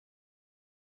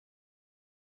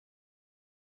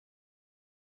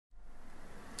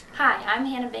I'm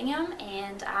Hannah Bingham,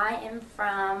 and I am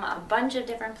from a bunch of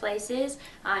different places.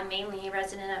 I'm mainly a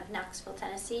resident of Knoxville,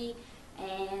 Tennessee,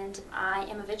 and I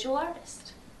am a visual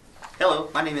artist. Hello,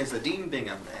 my name is Dean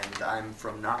Bingham, and I'm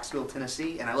from Knoxville,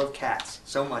 Tennessee, and I love cats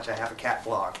so much I have a cat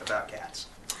blog about cats.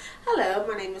 Hello,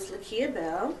 my name is Lakia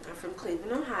Bell. I'm from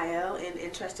Cleveland, Ohio, and the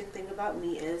interesting thing about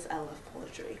me is I love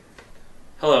poetry.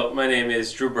 Hello, my name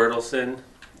is Drew Bertelson,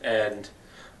 and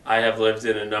I have lived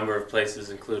in a number of places,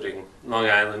 including Long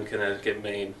Island, Connecticut,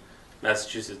 Maine,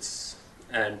 Massachusetts,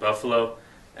 and Buffalo.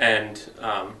 And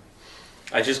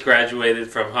I just graduated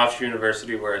from Hofstra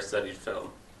University, where I studied film.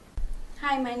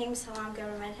 Hi, my name is Salam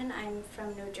Gurmedhan. I'm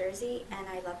from New Jersey, and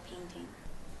I love painting.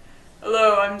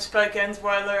 Hello, I'm Spike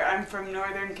Ensweiler. I'm from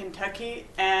Northern Kentucky,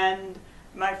 and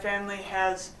my family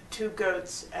has 2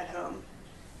 goats at home.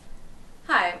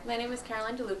 Hi, my name is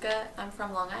Caroline DeLuca. I'm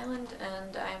from Long Island,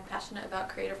 and I am passionate about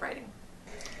creative writing.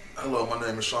 Hello, my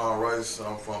name is Sean Rice.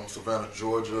 I'm from Savannah,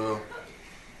 Georgia.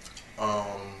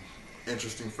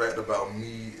 Interesting fact about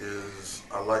me is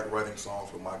I like writing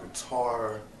songs with my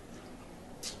guitar,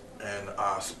 and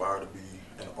I aspire to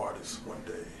be an artist one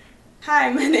day.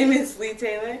 Hi, my name is Lee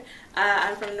Taylor.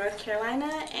 I'm from North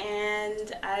Carolina,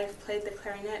 and I've played the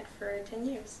clarinet for 10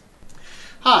 years.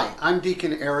 Hi, I'm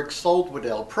Deacon Eric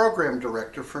Soldwadell, Program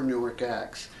Director for Newark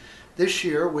Acts. This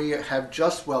year we have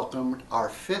just welcomed our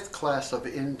 5th class of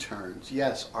interns.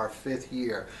 Yes, our 5th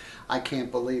year. I can't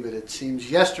believe it. It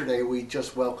seems yesterday we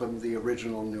just welcomed the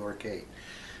original Newark 8.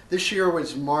 This year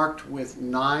was marked with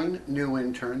 9 new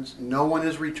interns. No one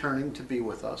is returning to be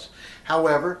with us.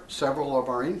 However, several of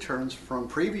our interns from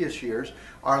previous years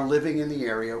are living in the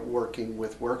area working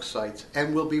with work sites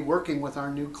and will be working with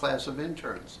our new class of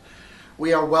interns.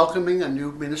 We are welcoming a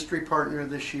new ministry partner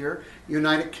this year,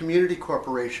 United Community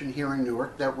Corporation here in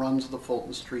Newark, that runs the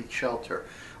Fulton Street Shelter.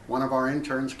 One of our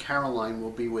interns, Caroline,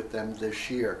 will be with them this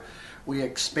year. We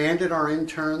expanded our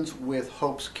interns with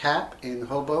Hope's Cap in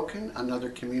Hoboken, another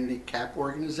community cap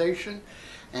organization,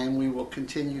 and we will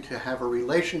continue to have a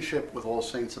relationship with All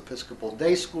Saints Episcopal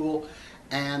Day School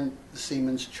and the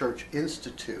Siemens Church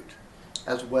Institute,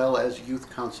 as well as Youth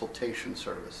Consultation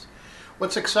Service.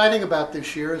 What's exciting about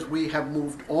this year is we have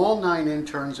moved all 9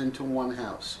 interns into one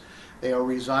house. They are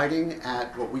residing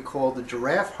at what we call the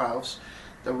Giraffe House,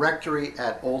 the rectory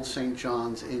at Old St.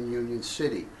 John's in Union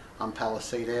City on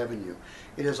Palisade Avenue.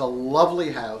 It is a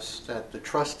lovely house that the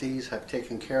trustees have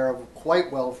taken care of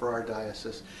quite well for our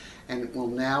diocese, and it will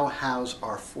now house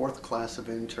our 4th class of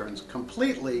interns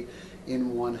completely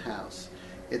in one house.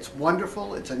 It's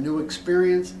wonderful. It's a new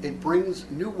experience. It brings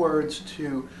new words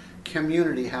to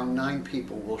community, how 9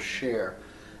 people will share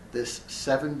this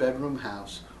 7-bedroom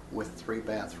house with 3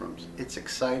 bathrooms. It's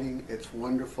exciting, it's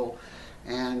wonderful,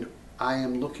 and I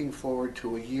am looking forward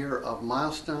to a year of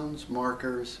milestones,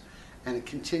 markers, and a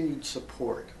continued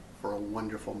support for a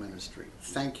wonderful ministry.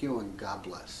 Thank you, and God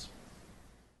bless.